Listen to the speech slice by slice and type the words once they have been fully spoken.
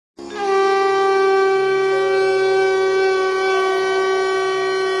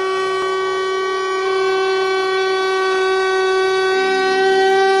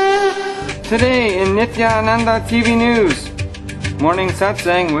Today in Nithyananda TV News, Morning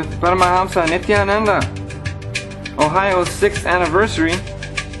Satsang with Paramahamsa Nithyananda. Ohio's 6th anniversary.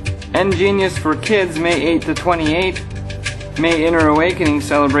 eNGenius for Kids May 8 to 28. May Inner Awakening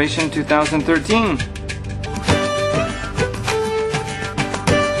Celebration 2013.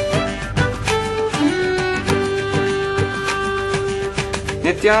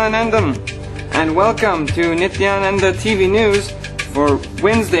 Nithyanandam, and welcome to Nithyananda TV News for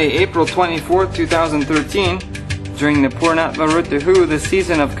Wednesday, April 24, 2013, during the Purnatva Rutahu, the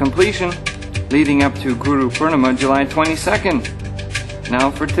season of completion, leading up to Guru Purnima, July 22nd. Now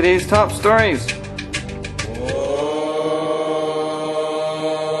for today's top stories.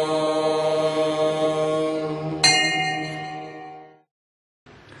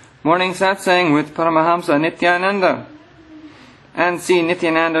 Morning Satsang with Paramahamsa Nithyananda. And see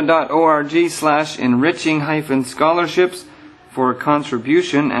nithyananda.org/enriching-scholarships for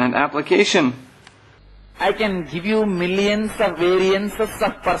contribution and application. I can give you millions of variances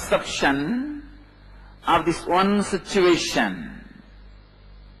of perception of this one situation.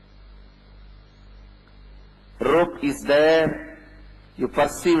 Rope is there, you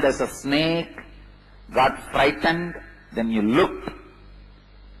perceived as a snake, got frightened, then you looked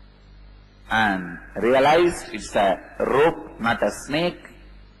and realized it's a rope, not a snake.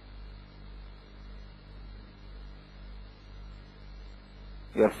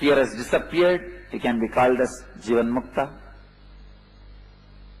 Your fear has disappeared, you can be called as Jivan Mukta.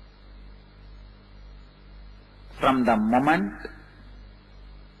 From the moment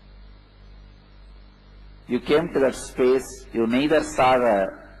you came to that space, you neither saw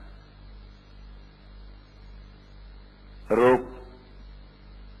the rope,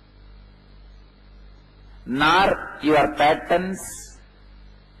 nor your patterns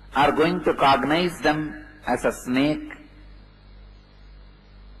are going to cognize them as a snake.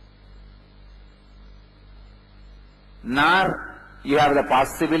 Nor you have the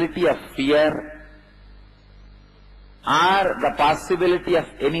possibility of fear or the possibility of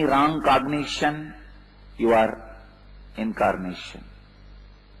any wrong cognition. You are incarnation.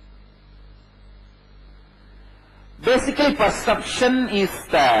 Basically, perception is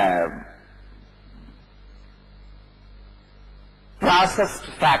the processed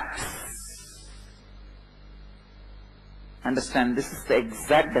facts. Understand, this is the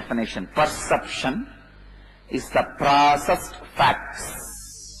exact definition. Perception is the processed facts.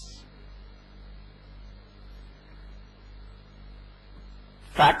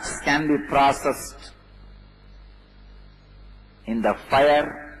 Facts can be processed in the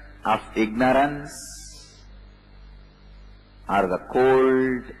fire of ignorance or the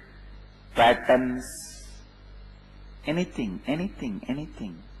cold patterns. Anything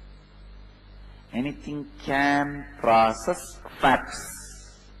can process facts.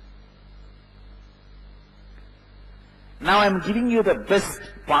 Now I am giving you the best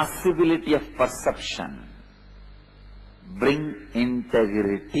possibility of perception. Bring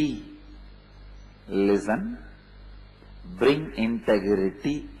integrity. Listen. Bring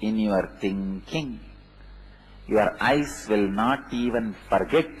integrity in your thinking. Your eyes will not even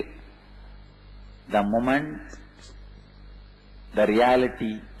forget the moment, the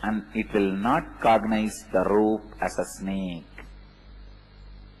reality, and it will not cognize the rope as a snake.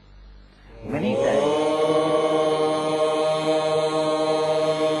 Many times.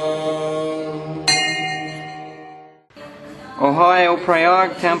 Ohio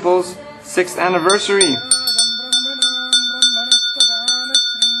Prayag Temple's 6th anniversary.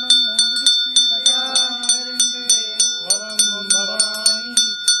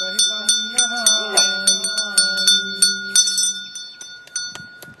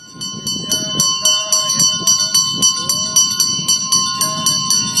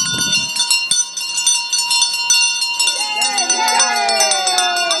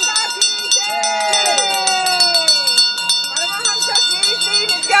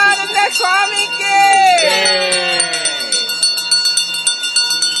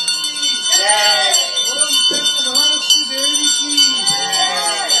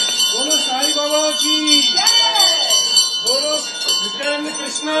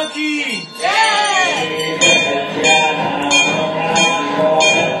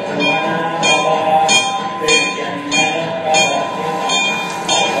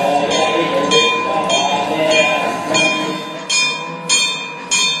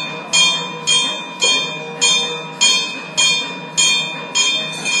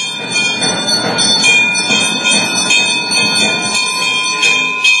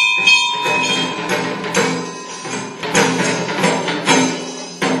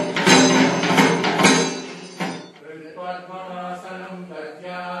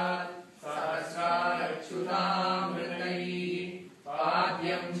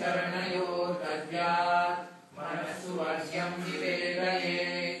 चरणयोर्गद्यात् मनस्सु वर्ग्यं विवेदये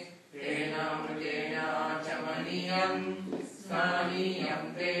तेनामृतेन आचमनीयं स्नानीयं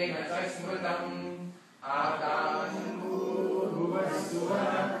तेन च स्मृतम् आकाशं भूर्भुवस्सुवः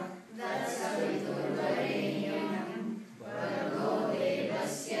तत्सवितुर्वरेण्यं भर्गो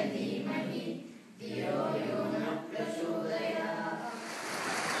देवस्य धीमहि धियो यो न प्रचोदयात्.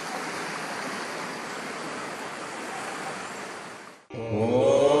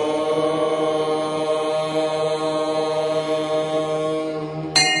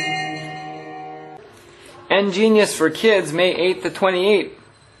 eNGenius for Kids, May 8th to 28th.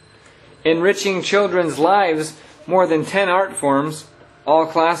 Enriching children's lives, more than 10 art forms, all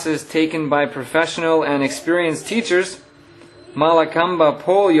classes taken by professional and experienced teachers, Malakamba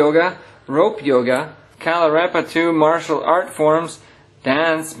pole yoga, rope yoga, Kalarepatu martial art forms,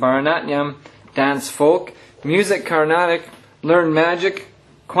 dance, Bharatanatyam, dance folk, music Carnatic, learn magic,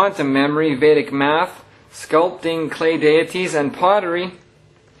 quantum memory, Vedic math, sculpting clay deities and pottery,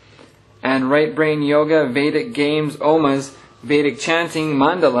 and right brain yoga, Vedic games, omas, Vedic chanting,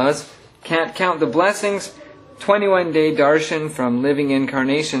 mandalas, can't count the blessings, 21-day darshan from living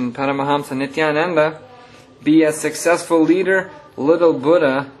incarnation Paramahamsa Nithyananda, be a successful leader, little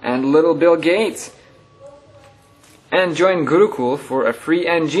Buddha and little Bill Gates, and join Gurukul for a free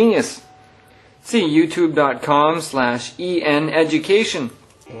eNGenius. See youtube.com/eneducation.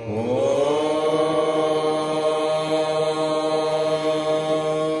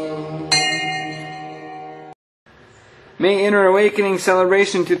 May Inner Awakening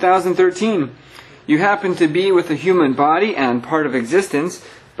Celebration 2013. You happen to be with a human body and part of existence,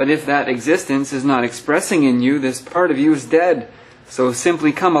 but if that existence is not expressing in you, this part of you is dead. So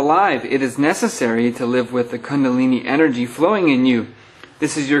simply come alive. It is necessary to live with the Kundalini energy flowing in you.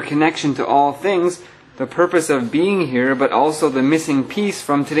 This is your connection to all things, the purpose of being here, but also the missing piece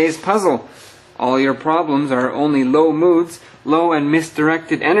from today's puzzle. All your problems are only low moods, low and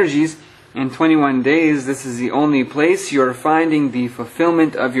misdirected energies. In 21 days, this is the only place you are finding the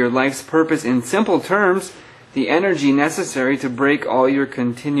fulfillment of your life's purpose. In simple terms, the energy necessary to break all your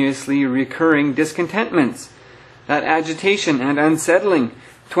continuously recurring discontentments. That agitation and unsettling.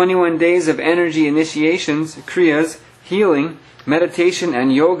 21 days of energy initiations, kriyas, healing, meditation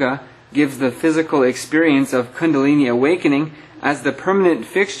and yoga gives the physical experience of Kundalini awakening as the permanent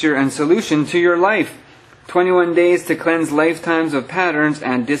fixture and solution to your life. 21 days to cleanse lifetimes of patterns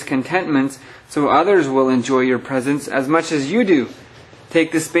and discontentments so others will enjoy your presence as much as you do.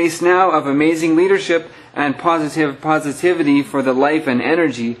 Take the space now of amazing leadership and positivity for the life and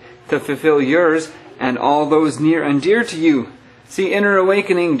energy to fulfill yours and all those near and dear to you. See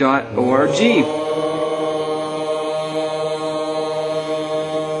innerawakening.org.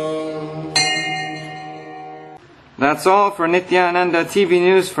 That's all for Nithyananda TV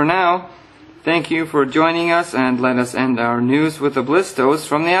News for now. Thank you for joining us, and let us end our news with a bliss dose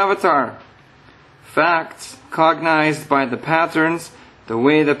from the Avatar. Facts, cognized by the patterns, the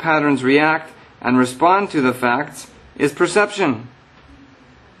way the patterns react and respond to the facts, is perception.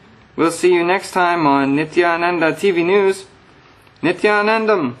 We'll see you next time on Nithyananda TV News.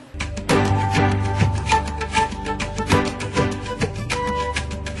 Nithyanandam!